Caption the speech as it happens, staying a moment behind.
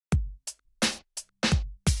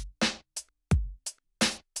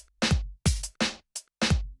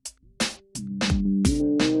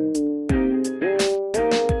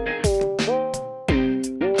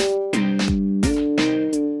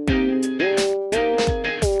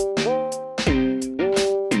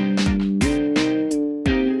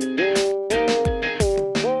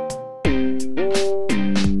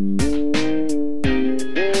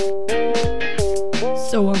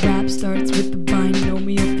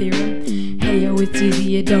easy,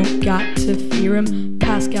 you don't got to fear 'em.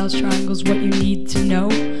 Pascal's triangle's what you need to know.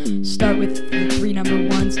 Start with the 3 number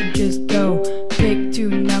ones and just go. Pick 2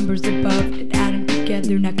 numbers above and add them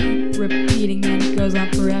together. Now keep repeating, man, it goes on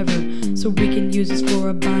forever. So we can use this for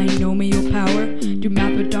a binomial power. Do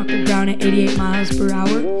math with Dr. Brown at 88 miles per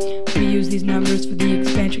hour. We use these numbers for the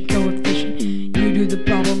expansion coefficient. You do the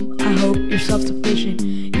problem, I hope you're self-sufficient.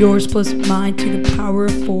 Yours plus mine to the power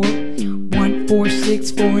of 4. 1, 4,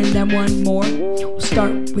 6, 4, and then 1 more. We'll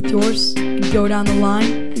start with yours and go down the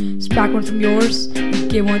line. Subtract 1 from yours and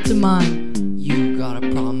give 1 to mine. You got a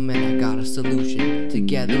problem and I got a solution.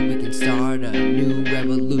 Together we can start a new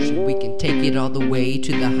revolution. We can take it all the way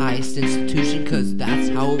to the highest institution, cause that's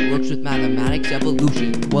how it works with mathematics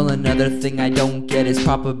evolution. Well, another thing I don't get is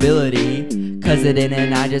probability, cause it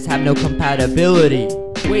and I just have no compatibility.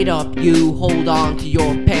 Wait up, you hold on to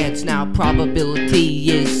your pants. Now probability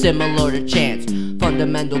is similar to chance.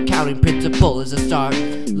 Fundamental counting principle is a start.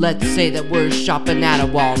 Let's say that we're shopping at a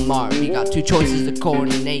Walmart. We got 2 choices of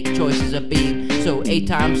corn and 8 choices of bean. So 8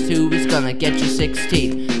 times 2 is gonna get you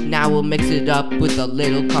 16. Now we'll mix it up with a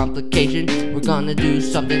little complication. We're gonna do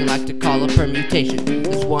something like to call a permutation.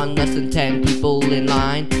 There's 1 less than 10 people in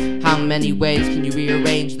line. How many ways can you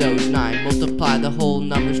rearrange those 9? Multiply the whole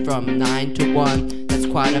numbers from 9 to 1. That's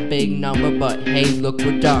quite a big number, but hey, look,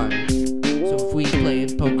 we're done. So if we play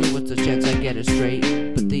in poker, what's the chance I get it straight?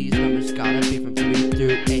 But these numbers gotta be from 3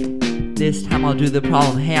 through 8. This time I'll do the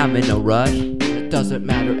problem, hey, I'm in no rush. It doesn't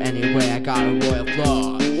matter anyway, I got a royal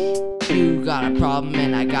flush. You got a problem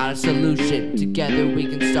and I got a solution. Together we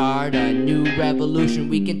can start a new revolution.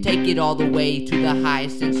 We can take it all the way to the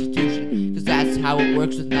highest institution, cause that's how it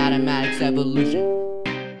works with mathematics evolution.